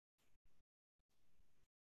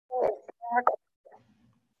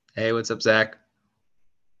Hey, what's up, Zach?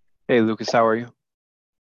 Hey Lucas, how are you?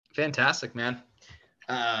 Fantastic, man.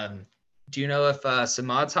 Do you know if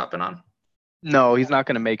Samad's hopping on? No, he's not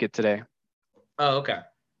going to make it today. Oh, okay.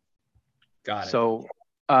 Got it. So,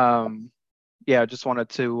 um, yeah, I just wanted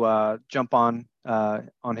to jump on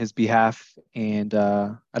his behalf, and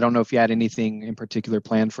I don't know if you had anything in particular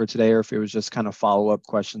planned for today, or if it was just kind of follow-up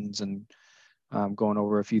questions and going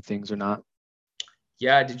over a few things or not.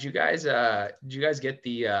 Yeah, did you guys get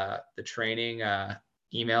the training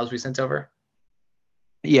emails we sent over?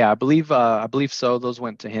 Yeah, I believe so. Those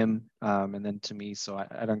went to him, and then to me. So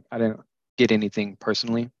I didn't get anything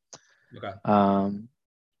personally. Okay. Um,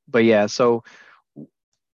 but yeah, so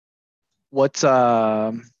what's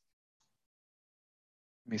let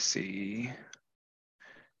me see.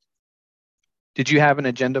 Did you have an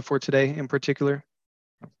agenda for today in particular?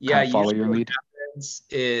 Yeah, Kind of follow usually your what lead. happens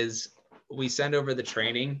is we send over the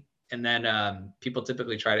training and then people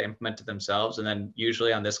typically try to implement it themselves. And then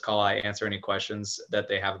usually on this call, I answer any questions that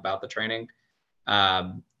they have about the training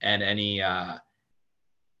and any,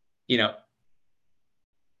 you know,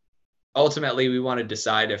 ultimately we want to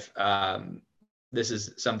decide if this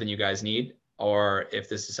is something you guys need or if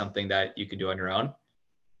this is something that you can do on your own.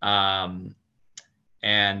 Um,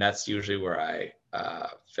 and that's usually where I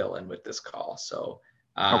fill in with this call. So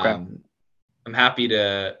Okay. I'm happy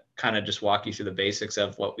to kind of just walk you through the basics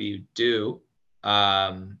of what we do.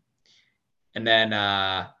 Um, and then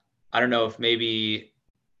I don't know if maybe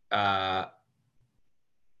uh,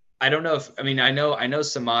 I don't know if I know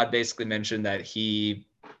Samad basically mentioned that he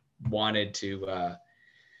wanted to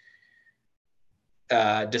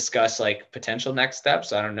discuss like potential next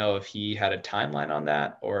steps. I don't know if he had a timeline on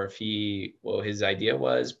that or if his idea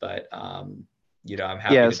was, but I'm happy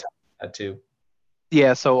to Yes. talk about that too.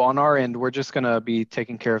 Yeah. So on our end, we're just gonna be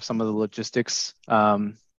taking care of some of the logistics.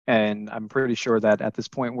 And I'm pretty sure that at this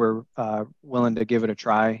point we're willing to give it a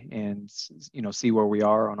try and see where we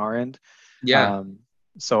are on our end. Yeah, Um,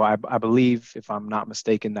 so I believe, if I'm not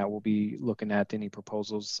mistaken, that we'll be looking at any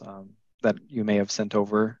proposals that you may have sent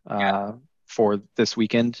over yeah, for this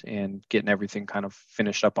weekend and getting everything kind of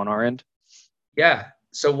finished up on our end. yeah.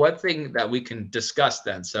 So one thing that we can discuss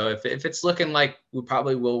then. So if it's looking like we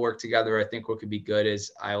probably will work together, I think what could be good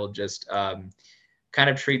is I will just kind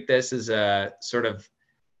of treat this as a sort of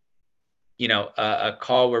a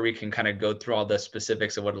call where we can kind of go through all the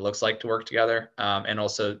specifics of what it looks like to work together, and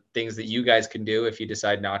also things that you guys can do if you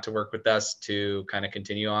decide not to work with us to kind of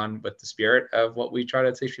continue on with the spirit of what we try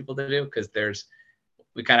to teach people to do. Because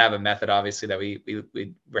we kind of have a method, obviously, that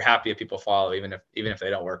we're happy if people follow, even if they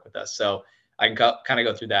don't work with us. So I can kind of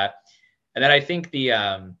go through that, and then I think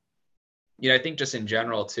I think just in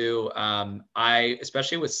general too, I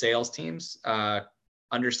especially with sales teams,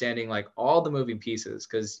 understanding like all the moving pieces,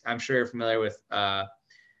 because I'm sure you're familiar with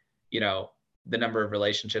you know the number of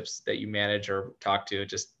relationships that you manage or talk to. It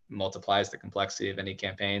just multiplies the complexity of any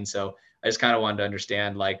campaign. So I just kind of wanted to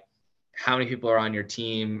understand like how many people are on your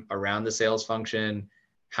team around the sales function,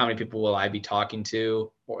 how many people will I be talking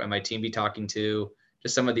to or my team be talking to,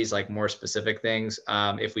 just some of these like more specific things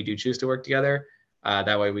if we do choose to work together.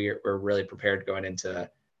 That way we're really prepared going into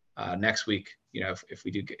next week, if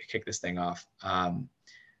we do kick this thing off.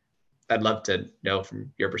 I'd love to know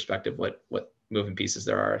from your perspective what moving pieces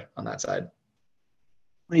there are on that side.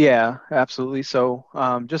 Yeah, absolutely. So,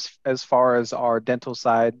 just as far as our dental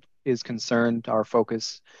side is concerned, our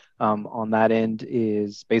focus on that end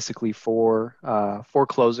is basically four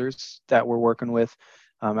closers that we're working with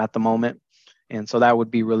at the moment. And so that would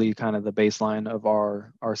be really kind of the baseline of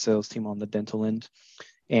our sales team on the dental end.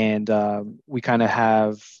 And we kind of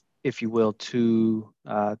have, if you will, two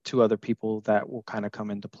other people that will kind of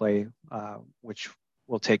come into play, which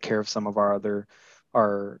will take care of some of our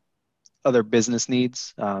other business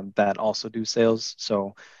needs that also do sales.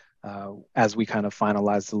 So as we kind of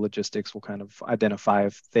finalize the logistics, we'll kind of identify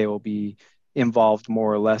if they will be involved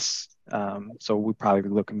more or less. So we probably be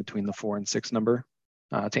looking between the 4 and 6 number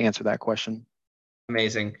to answer that question.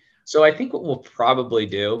 Amazing. So I think what we'll probably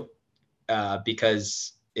do,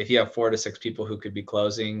 because if you have 4 to 6 people who could be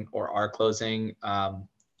closing or are closing,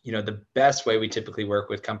 the best way we typically work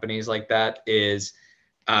with companies like that is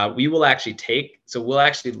we'll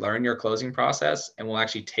actually learn your closing process and we'll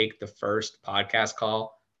actually take the first podcast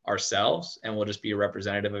call ourselves and we'll just be a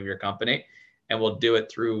representative of your company and we'll do it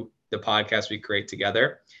through the podcast we create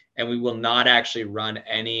together. And we will not actually run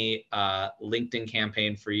any LinkedIn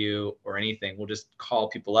campaign for you or anything. We'll just call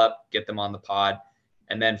people up, get them on the pod,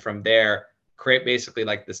 and then from there, create basically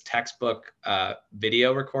like this textbook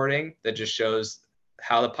video recording that just shows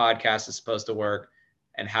how the podcast is supposed to work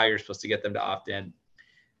and how you're supposed to get them to opt in.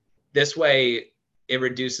 this way it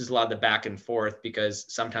reduces a lot of the back and forth, because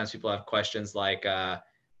sometimes people have questions like,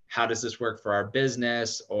 how does this work for our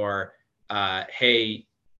business? Or, hey,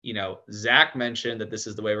 Zach mentioned that this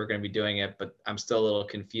is the way we're going to be doing it, but I'm still a little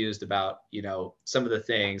confused about, some of the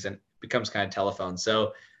things, and it becomes kind of telephone.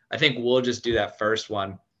 So I think we'll just do that first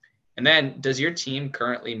one. And then, does your team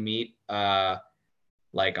currently meet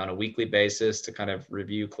like on a weekly basis to kind of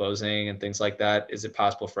review closing and things like that? Is it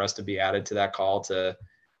possible for us to be added to that call to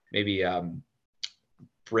maybe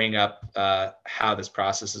bring up how this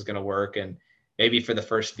process is going to work, and maybe for the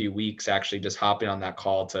first few weeks actually just hopping on that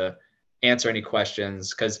call to answer any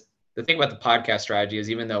questions? Because the thing about the podcast strategy is,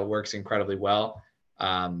 even though it works incredibly well,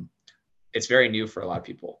 it's very new for a lot of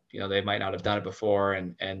people. They might not have done it before,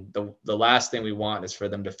 and the last thing we want is for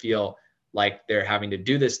them to feel like they're having to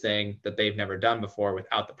do this thing that they've never done before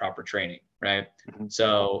without the proper training, right? Mm-hmm.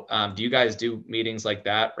 So do you guys do meetings like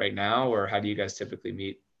that right now, or how do you guys typically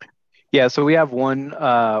meet? Yeah, so we have one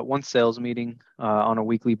sales meeting on a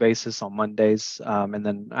weekly basis on Mondays, and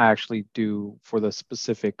then I actually do, for the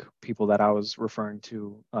specific people that I was referring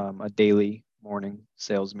to, a daily morning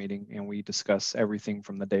sales meeting, and we discuss everything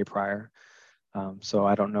from the day prior. So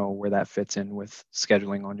I don't know where that fits in with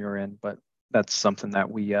scheduling on your end, but that's something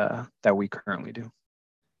that we currently do.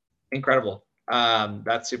 Incredible.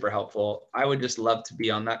 That's super helpful. I would just love to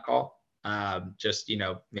be on that call. Just,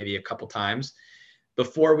 maybe a couple times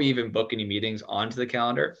before we even book any meetings onto the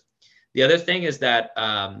calendar. The other thing is that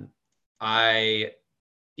one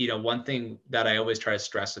thing that I always try to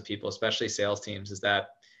stress to people, especially sales teams, is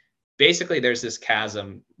that basically there's this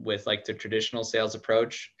chasm with like the traditional sales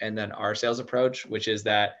approach and then our sales approach, which is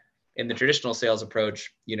that in the traditional sales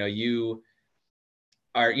approach, you're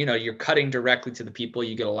cutting directly to the people.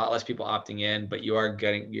 You get a lot less people opting in, but you're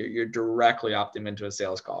directly opting into a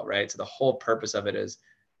sales call, right? So the whole purpose of it is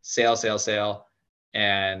sale,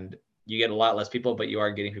 and you get a lot less people, but you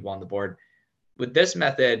are getting people on the board. With this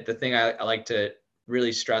method, the thing I like to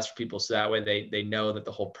really stress for people, so that way they know that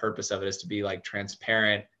the whole purpose of it is to be like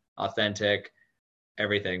transparent, authentic,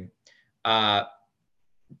 everything.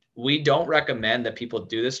 We don't recommend that people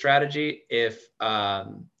do this strategy if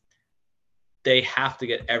they have to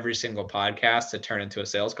get every single podcast to turn into a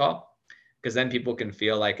sales call, because then people can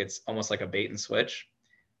feel like it's almost like a bait and switch.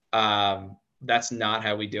 That's not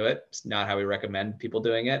how we do it. It's not how we recommend people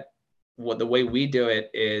doing it. The way we do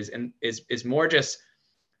it is more just,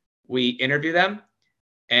 we interview them,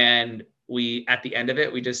 and we, at the end of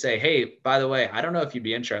it, we just say, hey, by the way, I don't know if you'd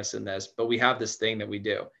be interested in this, but we have this thing that we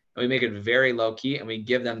do. And we make it very low key, and we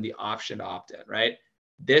give them the option to opt in, right?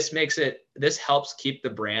 This helps keep the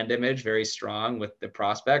brand image very strong with the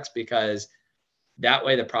prospects, because that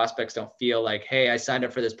way the prospects don't feel like, hey, I signed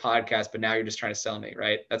up for this podcast, but now you're just trying to sell me,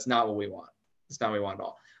 right? That's not what we want. It's not what we want at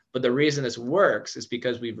all. But the reason this works is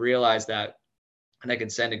because we've realized that, and I can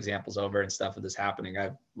send examples over and stuff of this happening. I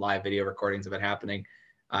have live video recordings of it happening.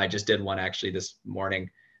 I just did one actually this morning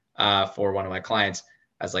for one of my clients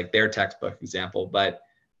as like their textbook example. But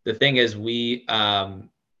the thing is, we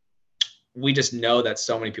just know that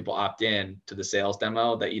so many people opt in to the sales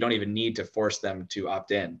demo that you don't even need to force them to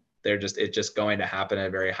opt in. It's just going to happen at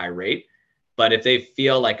a very high rate. But if they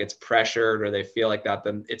feel like it's pressured, or they feel like that,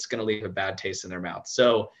 then it's going to leave a bad taste in their mouth.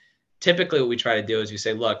 So typically what we try to do is we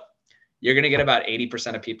say, look, you're going to get about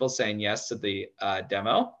 80% of people saying yes to the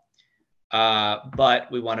demo.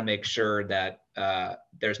 But we want to make sure that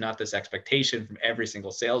there's not this expectation from every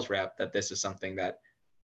single sales rep that this is something that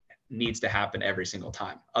needs to happen every single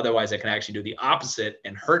time. Otherwise, it can actually do the opposite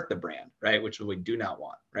and hurt the brand, right? Which we do not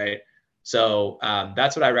want, right? So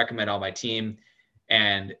that's what I recommend all my team.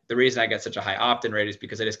 And the reason I get such a high opt-in rate is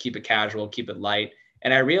because I just keep it casual, keep it light.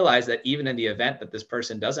 And I realize that even in the event that this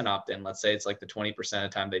person doesn't opt in, let's say it's like the 20% of the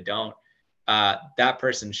time they don't, that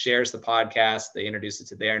person shares the podcast, they introduce it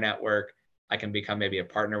to their network. I can become maybe a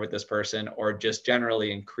partner with this person, or just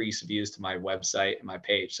generally increase views to my website and my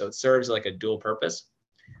page. So it serves like a dual purpose.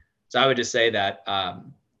 So I would just say that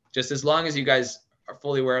just as long as you guys are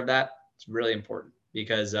fully aware of that, it's really important,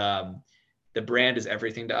 because the brand is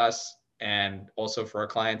everything to us. And also for our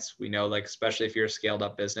clients, we know, like, especially if you're a scaled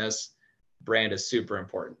up business, brand is super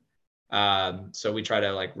important. So we try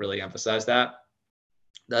to like really emphasize that.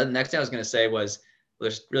 The next thing I was going to say was,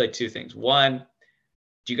 there's really two things. One,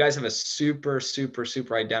 do you guys have a super, super,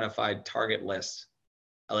 super identified target list?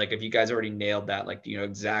 Like, if you guys already nailed that, like, do you know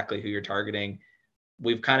exactly who you're targeting?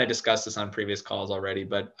 We've kind of discussed this on previous calls already,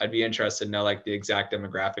 but I'd be interested to know like the exact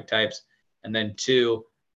demographic types. And then two,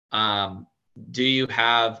 do you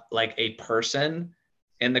have like a person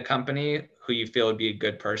in the company who you feel would be a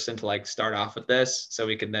good person to like start off with this, so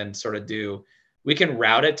we can then sort of do we can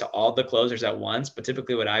route it to all the closers at once, but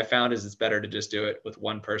typically what I found is it's better to just do it with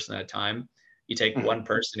one person at a time. You take one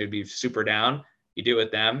person who'd be super down, you do it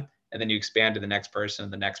with them, and then you expand to the next person,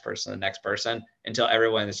 the next person, the next person, until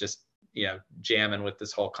everyone is just, jamming with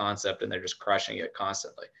this whole concept and they're just crushing it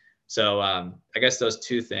constantly. So I guess those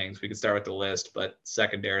two things, we could start with the list, but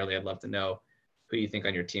secondarily, I'd love to know who you think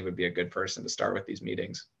on your team would be a good person to start with these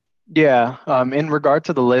meetings. Yeah. In regard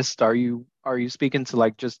to the list, are you speaking to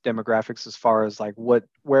like just demographics as far as like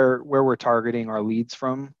where we're targeting our leads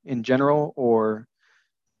from in general, or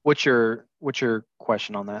what's your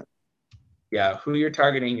question on that? Yeah, who you're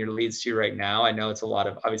targeting your leads to right now. I know it's a lot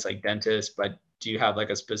of obviously like dentists, but do you have like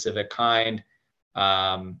a specific kind?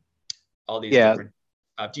 Um, all these Yeah. different.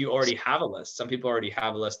 Do you already have a list? Some people already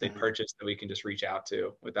have a list they purchased that we can just reach out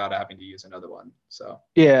to without having to use another one. So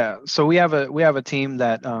Yeah, so we have a team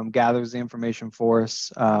that gathers the information for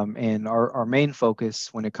us, and our main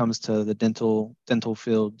focus when it comes to the dental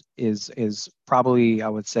field is probably, I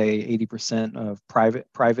would say, 80% of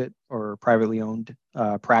private or privately owned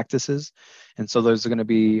practices, and so there's going to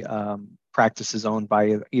be practices owned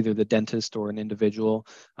by either the dentist or an individual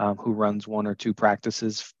who runs one or two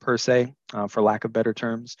practices per se, for lack of better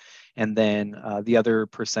terms, and then the other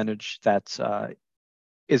percentage that's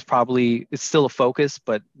it's still a focus,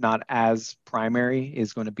 but not as primary,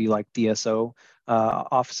 is going to be like DSO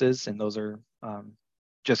offices. And those are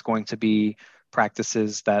just going to be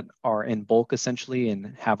practices that are in bulk essentially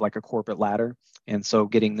and have like a corporate ladder. And so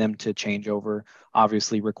getting them to change over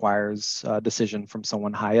obviously requires a decision from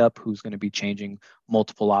someone high up who's going to be changing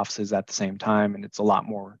multiple offices at the same time. And it's a lot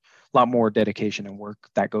more dedication and work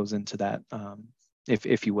that goes into that,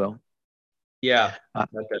 if you will. yeah, Uh,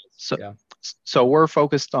 okay. so, Yeah. so we're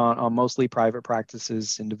focused on mostly private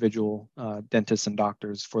practices, individual dentists and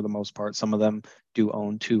doctors for the most part. Some of them do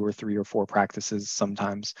own two or three or four practices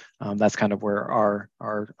sometimes. That's kind of where our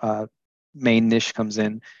main niche comes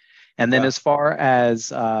in. And then Yeah. as far as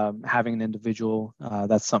having an individual,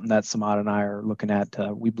 that's something that Samad and I are looking at.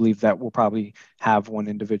 We believe that we'll probably have one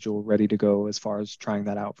individual ready to go as far as trying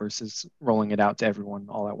that out versus rolling it out to everyone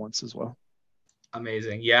all at once as well.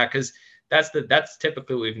 Amazing. Yeah, because that's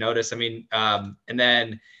typically what we've noticed. I mean, and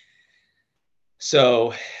then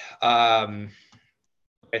so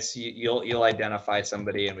it's you'll identify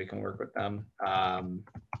somebody and we can work with them. Uh,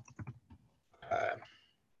 all right.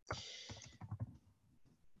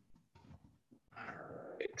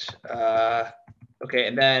 Okay,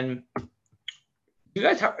 and then you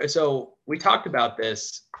guys so we talked about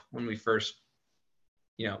this when we first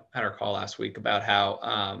had our call last week about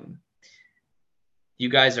how you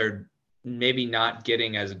guys are maybe not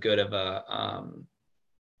getting as good of a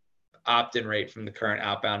opt-in rate from the current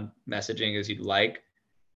outbound messaging as you'd like.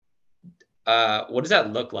 What does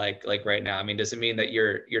that look like right now? I mean, does it mean that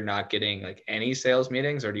you're not getting like any sales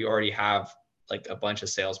meetings, or do you already have like a bunch of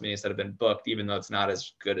sales meetings that have been booked, even though it's not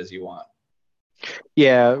as good as you want?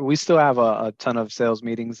 Yeah, we still have a ton of sales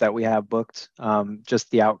meetings that we have booked. Just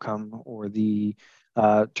the outcome or the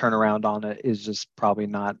turnaround on it is just probably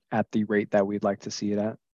not at the rate that we'd like to see it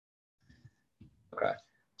at. Okay.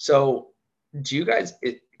 So do you guys,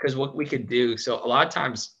 because what we could do, so a lot of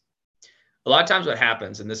times what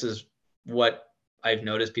happens, and this is what I've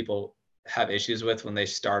noticed people have issues with when they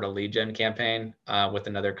start a lead gen campaign with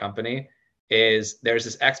another company, is there's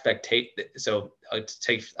this expectation. So I'll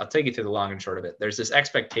take you through the long and short of it. There's this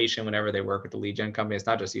expectation whenever they work with the lead gen company, it's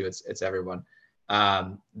not just you, it's everyone,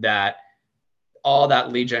 that all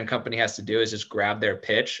that lead gen company has to do is just grab their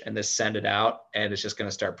pitch and just send it out, and it's just going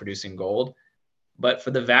to start producing gold. But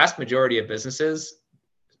for the vast majority of businesses,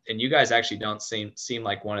 and you guys actually don't seem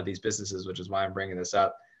like one of these businesses, which is why I'm bringing this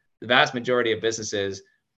up. The vast majority of businesses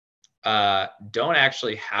don't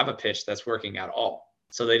actually have a pitch that's working at all.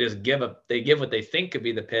 So they just give what they think could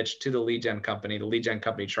be the pitch to the lead gen company. The lead gen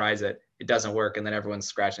company tries it, it doesn't work, and then everyone's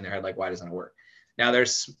scratching their head like, why doesn't it work? Now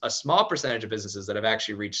there's a small percentage of businesses that have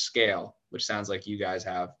actually reached scale, which sounds like you guys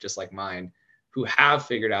have, just like mine, who have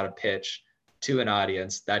figured out a pitch to an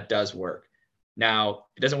audience that does work. Now,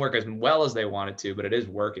 it doesn't work as well as they want it to, but it is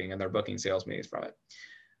working, and they're booking sales meetings from it.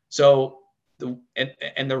 So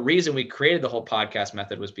the reason we created the whole podcast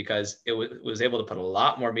method was because it was able to put a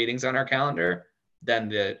lot more meetings on our calendar than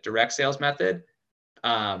the direct sales method.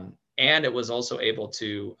 And it was also able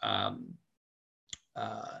to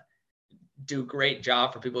do a great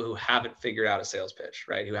job for people who haven't figured out a sales pitch,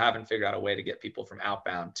 right? Who haven't figured out a way to get people from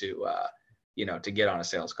outbound to, to get on a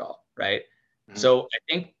sales call, right? Mm-hmm. So I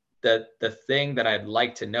think that the thing that I'd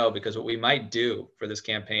like to know, because what we might do for this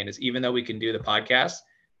campaign is, even though we can do the podcast,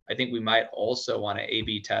 I think we might also want to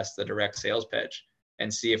A/B test the direct sales pitch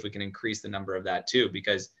and see if we can increase the number of that too.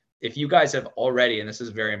 Because if you guys have already, and this is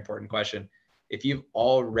a very important question, if you've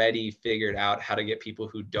already figured out how to get people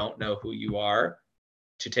who don't know who you are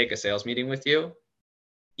to take a sales meeting with you,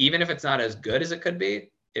 even if it's not as good as it could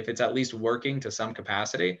be, if it's at least working to some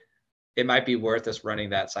capacity, it might be worth us running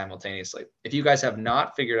that simultaneously. If you guys have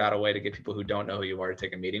not figured out a way to get people who don't know who you are to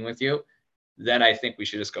take a meeting with you, then I think we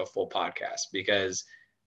should just go full podcast, because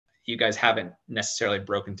you guys haven't necessarily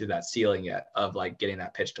broken through that ceiling yet of like getting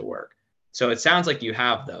that pitch to work. So it sounds like you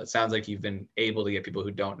have, though. It sounds like you've been able to get people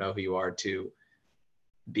who don't know who you are to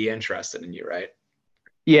be interested in you, right?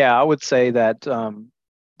 Yeah, I would say that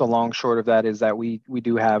the long short of that is that we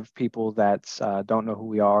do have people that don't know who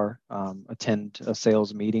we are attend a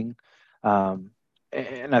sales meeting, and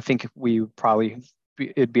I think we probably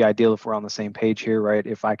it'd be ideal if we're on the same page here, right?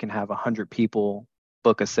 If I can have 100 people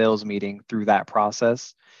book a sales meeting through that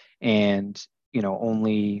process, and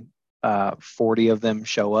only 40 of them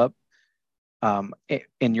show up.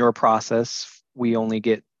 In your process, we only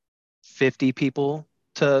get 50 people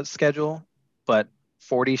to schedule, but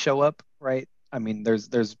 40 show up, right? I mean, there's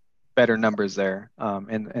better numbers there,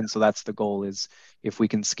 and so that's the goal, is if we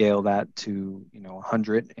can scale that to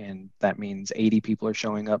 100, and that means 80 people are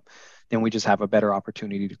showing up, then we just have a better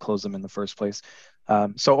opportunity to close them in the first place.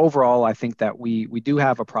 So overall, I think that we do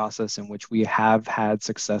have a process in which we have had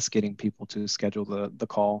success getting people to schedule the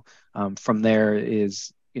call. From there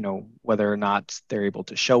is whether or not they're able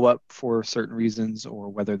to show up for certain reasons, or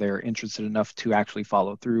whether they're interested enough to actually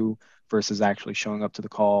follow through versus actually showing up to the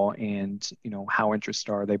call, and how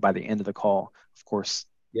interested are they by the end of the call. Of course,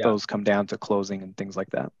 Yeah. those come down to closing and things like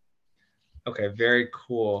that. Okay, very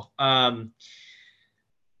cool.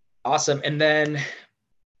 Awesome. And then,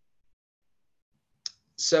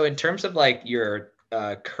 so in terms of like your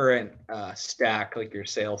current stack, like your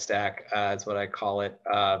sales stack, is what I call it.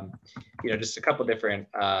 Just a couple different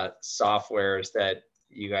softwares that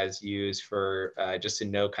you guys use for just to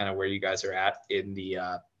know kind of where you guys are at in the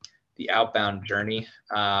outbound journey.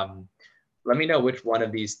 Let me know which one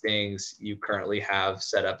of these things you currently have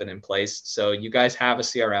set up and in place. So you guys have a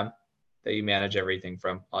CRM that you manage everything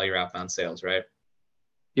from, all your outbound sales, right?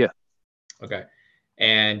 Yeah. Okay.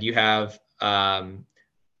 And you have,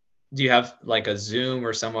 do you have like a Zoom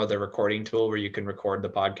or some other recording tool where you can record the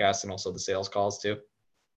podcast and also the sales calls too?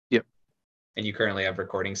 Yep. And you currently have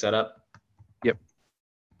recording set up? Yep.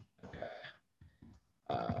 Okay.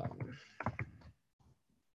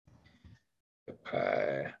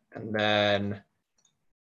 Okay. And then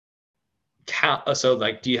so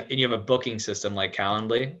like, do you have a booking system like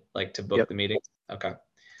Calendly, like to book Yep. the meetings? Okay.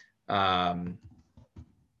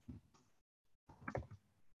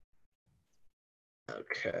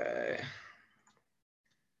 Okay.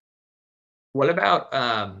 What about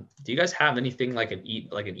do you guys have anything like an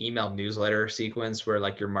email newsletter sequence where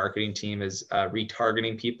like your marketing team is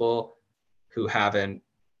retargeting people who haven't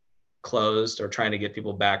closed or trying to get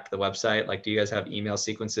people back to the website? Like, do you guys have email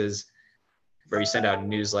sequences where you send out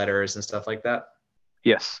newsletters and stuff like that?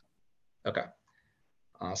 Yes. Okay.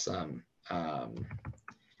 Awesome. All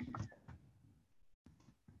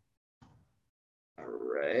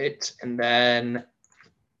right. And then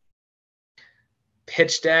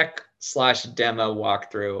pitch deck / demo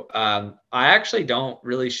walkthrough. I actually don't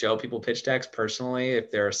really show people pitch decks personally if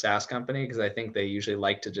they're a SaaS company, because I think they usually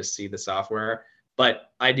like to just see the software.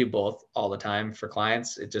 But I do both all the time for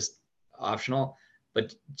clients. It's just optional.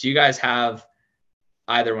 But do you guys have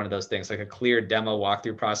either one of those things, like a clear demo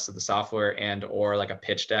walkthrough process of the software and or like a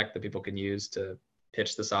pitch deck that people can use to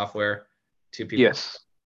pitch the software to people? Yes.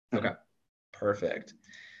 Okay, perfect.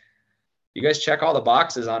 You guys check all the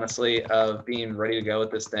boxes, honestly, of being ready to go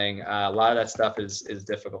with this thing. A lot of that stuff is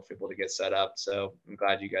difficult for people to get set up. So I'm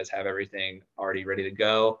glad you guys have everything already ready to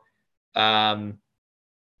go.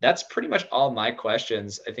 That's pretty much all my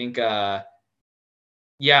questions. I think, yeah,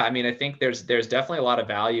 I mean, I think there's definitely a lot of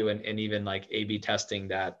value in even like A/B testing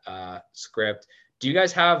that script. Do you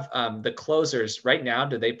guys have the closers right now?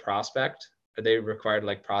 Do they prospect? Are they required to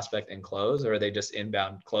like prospect and close, or are they just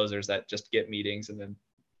inbound closers that just get meetings and then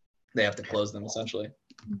they have to close them essentially?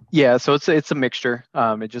 Yeah, so it's a mixture.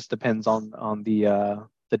 It just depends on the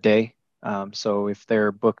day. So if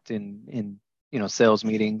they're booked in sales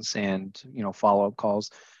meetings and follow-up calls,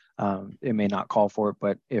 it may not call for it.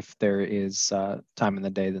 But if there is time in the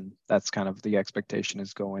day, then that's kind of the expectation,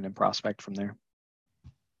 is go in and prospect from there.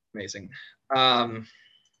 Amazing. This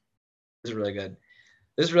is really good.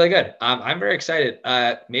 This is really good. I'm very excited.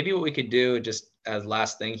 Maybe what we could do, just as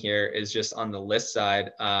last thing here, is just on the list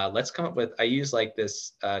side. Let's come up with, I use like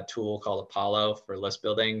this tool called Apollo for list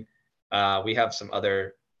building. We have some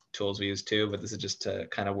other tools we use too, but this is just to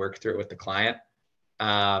kind of work through it with the client.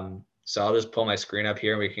 So I'll just pull my screen up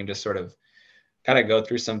here and we can just sort of kind of go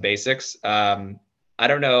through some basics. I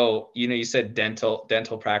don't know, you said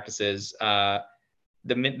dental practices.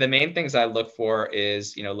 The main things I look for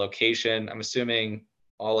is, location. I'm assuming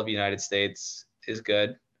all of the United States is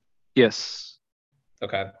good. Yes.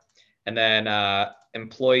 Okay. And then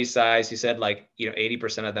employee size, you said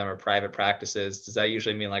 80% of them are private practices. Does that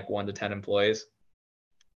usually mean like 1 to 10 employees?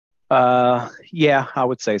 Yeah, I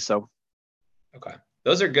would say so. Okay.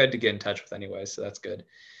 Those are good to get in touch with anyway, so that's good.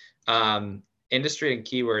 Industry and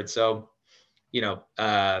keywords. So, we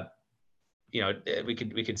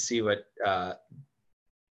could see what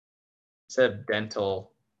instead of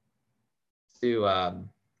dental to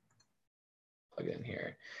plug in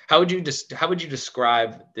here. How would you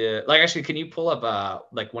describe actually, can you pull up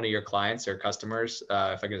one of your clients or customers, if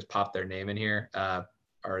I could just pop their name in here,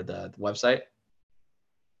 or the website?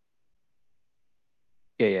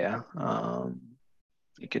 Yeah.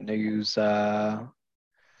 You can use do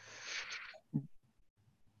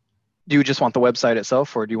you just want the website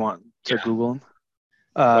itself, or do you want to Google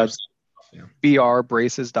them?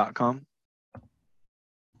 brbraces.com.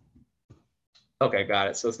 Okay, got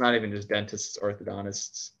it. So it's not even just dentists,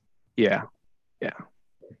 orthodontists. Yeah.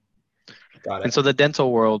 Got it. And so the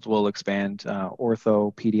dental world will expand: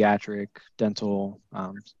 ortho, pediatric, dental,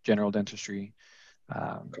 general dentistry.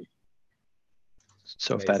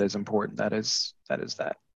 So amazing. If that is important, that is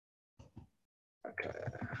that. Okay.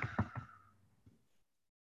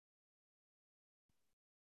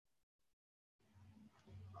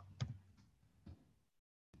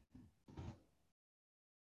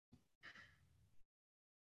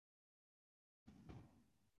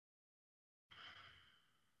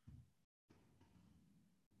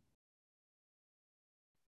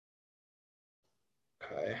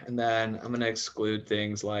 Okay, and then I'm going to exclude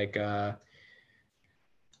things like,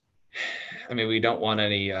 we don't want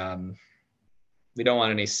any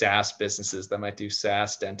SaaS businesses that might do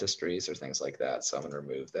SaaS dentistries or things like that. So I'm going to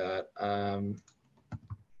remove that.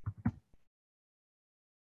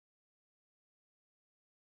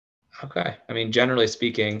 Okay, generally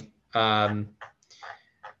speaking, and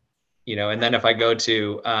then if I go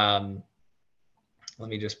to, let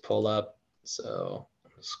me just pull up. So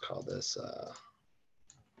let's call this,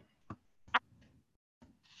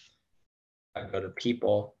 I go to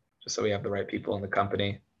people, just so we have the right people in the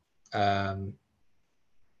company.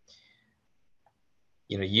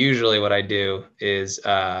 Usually what I do is,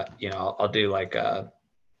 I'll do like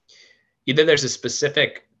either there's a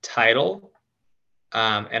specific title,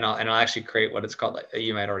 and I'll actually create what it's called.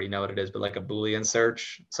 You might already know what it is, but like a Boolean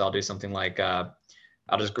search. So I'll do something like, I'll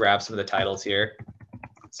just grab some of the titles here,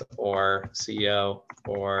 or CEO,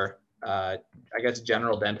 or I guess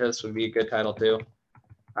general dentist would be a good title too.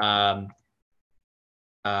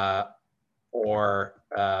 Or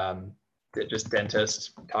just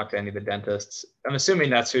dentist, talk to any of the dentists. I'm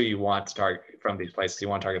assuming that's who you want to target from these places. You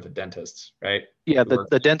want to target the dentists, right? Yeah,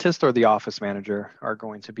 the dentist or the office manager are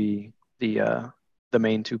going to be the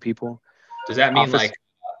main two people. Does that mean like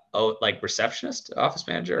receptionist, office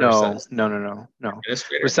manager? No.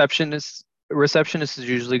 Receptionist is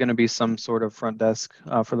usually going to be some sort of front desk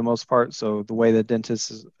for the most part. So the way the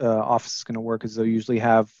dentist's office is going to work is they'll usually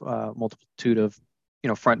have multitude of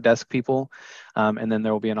front desk people, and then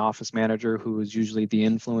there will be an office manager who is usually the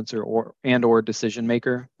influencer or decision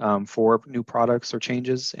maker for new products or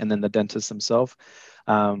changes, and then the dentist themselves.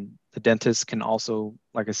 The dentist can also,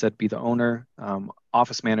 like I said, be the owner.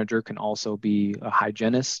 Office manager can also be a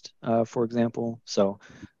hygienist, for example. So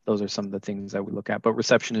those are some of the things that we look at. But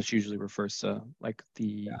receptionist usually refers to like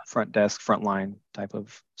the front desk, front line type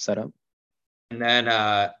of setup. And then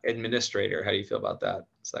administrator, how do you feel about that?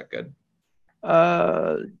 Is that good?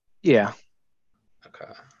 Yeah.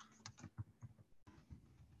 Okay.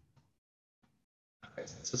 Okay,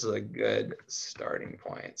 so this is a good starting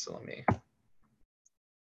point. So let me.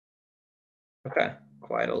 Okay,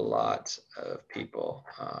 quite a lot of people.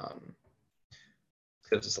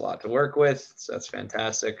 Gives us a lot to work with, so that's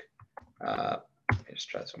fantastic. Let me just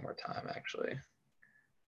try this one more time, actually.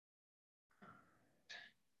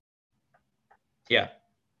 Yeah,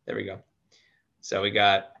 there we go. So we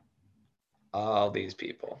got all these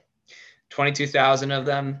people, 22,000 of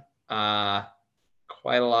them,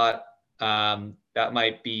 quite a lot. That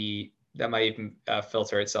might even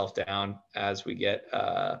filter itself down as we get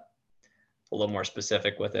a little more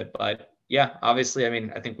specific with it. But yeah, obviously,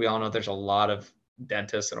 I think we all know there's a lot of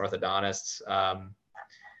dentists and orthodontists.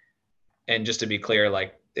 And just to be clear,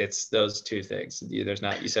 like it's those two things. There's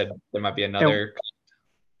not, you said there might be another. And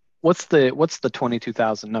what's the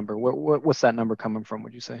 22,000 number? What's that number coming from,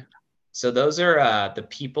 would you say? So those are the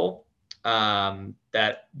people.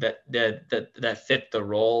 that fit the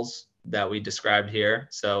roles that we described here.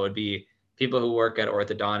 So it would be people who work at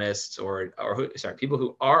orthodontists people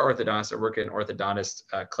who are orthodontists or work in an orthodontist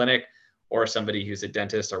clinic, or somebody who's a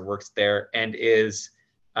dentist or works there and is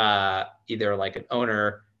either like an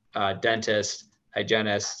owner, dentist,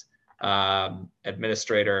 hygienist,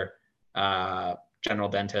 administrator, general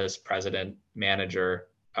dentist, president, manager,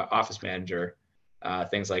 office manager,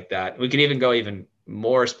 things like that. We could even go even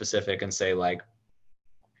more specific and say, like,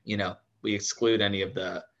 we exclude any of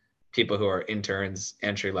the people who are interns,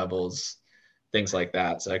 entry levels, things like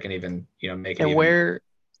that. So I can even, make it. And even where,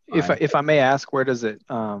 if I may ask, where does it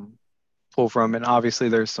pull from? And obviously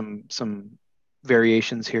there's some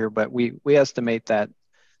variations here, but we estimate that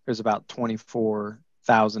there's about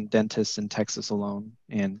 24,000 dentists in Texas alone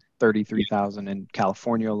and 33,000 in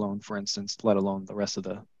California alone, for instance, let alone the rest of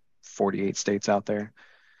the 48 states out there.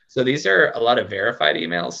 So these are a lot of verified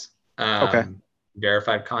emails, Okay.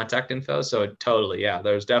 verified contact info. So totally, yeah,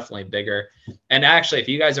 there's definitely bigger. And actually, if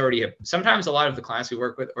you guys already have, sometimes a lot of the clients we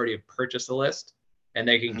work with already have purchased a list, and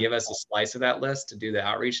they can give us a slice of that list to do the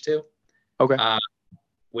outreach to. Okay.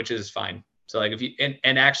 Which is fine. So like if you,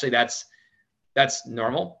 and actually that's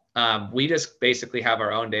normal. We just basically have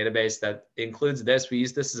our own database that includes this. We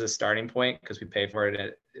use this as a starting point because we pay for it.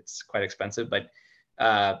 And it's quite expensive, but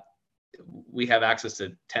we have access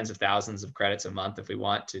to tens of thousands of credits a month if we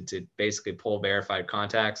want to basically pull verified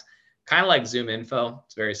contacts, kind of like Zoom Info.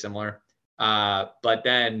 It's very similar. But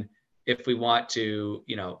then if we want to,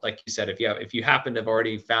 like you said, if you happen to have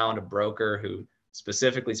already found a broker who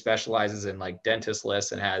specifically specializes in like dentist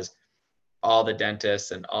lists and has all the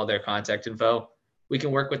dentists and all their contact info, we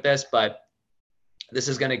can work with this. But this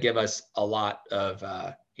is going to give us a lot of,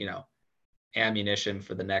 ammunition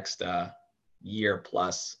for the next year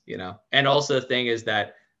plus, And also the thing is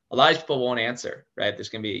that a lot of people won't answer, right? There's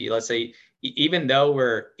going to be, let's say, even though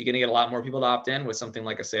you're going to get a lot more people to opt in with something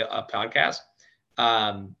like a podcast,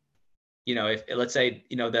 if let's say,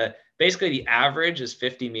 basically the average is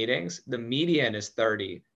 50 meetings, the median is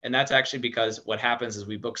 30. And that's actually because what happens is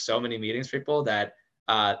we book so many meetings for people that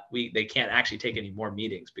they can't actually take any more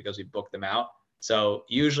meetings because we book them out. So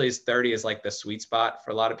usually 30 is like the sweet spot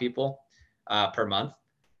for a lot of people per month.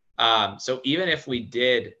 So even if we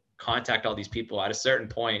did contact all these people at a certain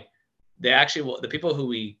point, the people who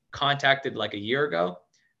we contacted like a year ago,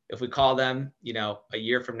 if we call them, a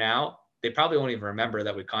year from now, they probably won't even remember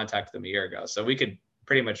that we contacted them a year ago. So we could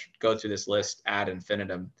pretty much go through this list ad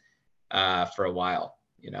infinitum for a while,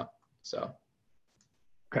 so.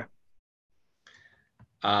 Okay.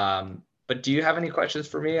 But do you have any questions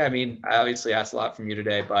for me? I mean, I obviously asked a lot from you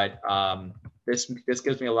today, but this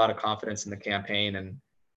gives me a lot of confidence in the campaign, and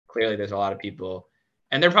clearly there's a lot of people,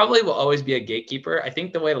 and there probably will always be a gatekeeper. I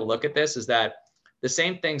think the way to look at this is that the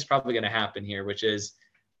same thing's probably going to happen here, which is,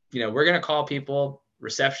 we're going to call people,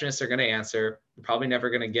 receptionists are going to answer. We're probably never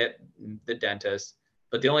going to get the dentist,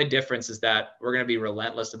 but the only difference is that we're going to be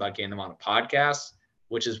relentless about getting them on a podcast,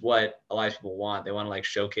 which is what a lot of people want. They want to like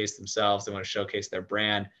showcase themselves. They want to showcase their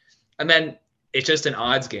brand. And then it's just an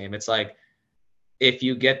odds game. It's like, if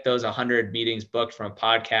you get those 100 meetings booked from a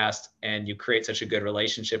podcast and you create such a good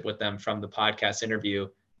relationship with them from the podcast interview,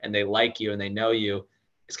 and they like you and they know you,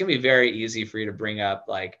 it's going to be very easy for you to bring up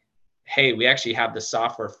like, hey, we actually have the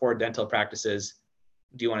software for dental practices.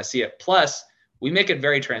 Do you want to see it? Plus, we make it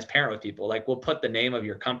very transparent with people. Like, we'll put the name of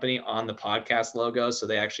your company on the podcast logo, so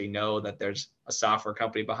they actually know that there's a software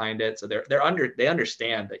company behind it. So they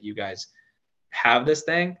understand that you guys have this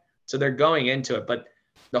thing. So they're going into it. But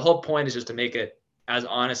the whole point is just to make it as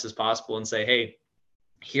honest as possible and say, hey,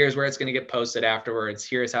 here's where it's going to get posted afterwards.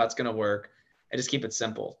 Here's how it's going to work. And just keep it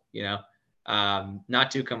simple, not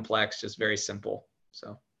too complex, just very simple.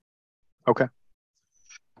 So. Okay.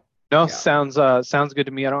 No, yeah. Sounds good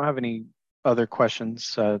to me. I don't have any other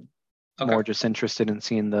questions. Okay. More just interested in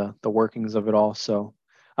seeing the workings of it all. So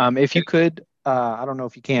if you could, I don't know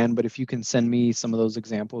if you can, but if you can send me some of those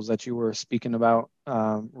examples that you were speaking about,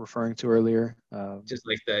 referring to earlier. Just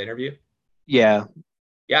like the interview? Yeah.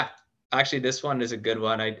 Yeah. Actually, this one is a good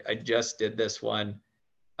one. I just did this one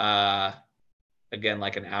again,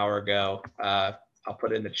 like an hour ago. I'll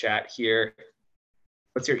put it in the chat here.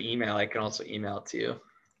 What's your email? I can also email it to you.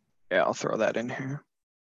 Yeah, I'll throw that in here.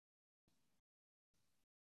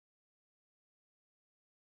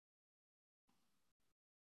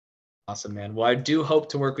 Awesome, man. Well, I do hope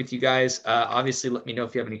to work with you guys. Obviously, let me know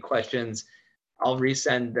if you have any questions. I'll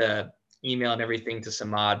resend the email and everything to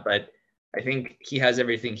Samad, but I think he has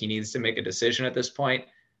everything he needs to make a decision at this point.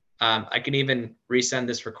 I can even resend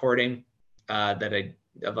this recording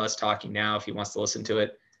of us talking now if he wants to listen to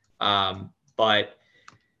it. But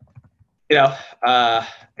you know,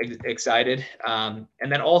 excited. And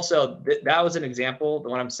then also that was an example. The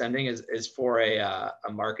one I'm sending is for a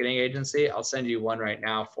marketing agency. I'll send you one right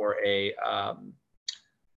now for a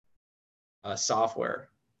software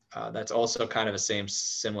that's also kind of the same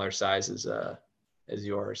similar size as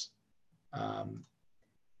yours.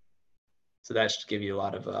 So that should give you a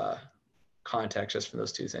lot of context just for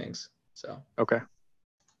those two things. So Okay.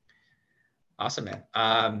 Awesome, man.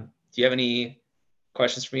 Do you have any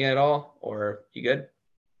questions for me at all, or you good?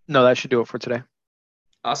 No, that should do it for today.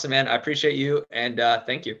 Awesome, man. I appreciate you, and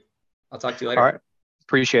thank you. I'll talk to you later. All right.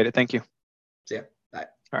 Appreciate it. Thank you. See ya. Bye.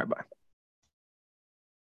 All right. Bye.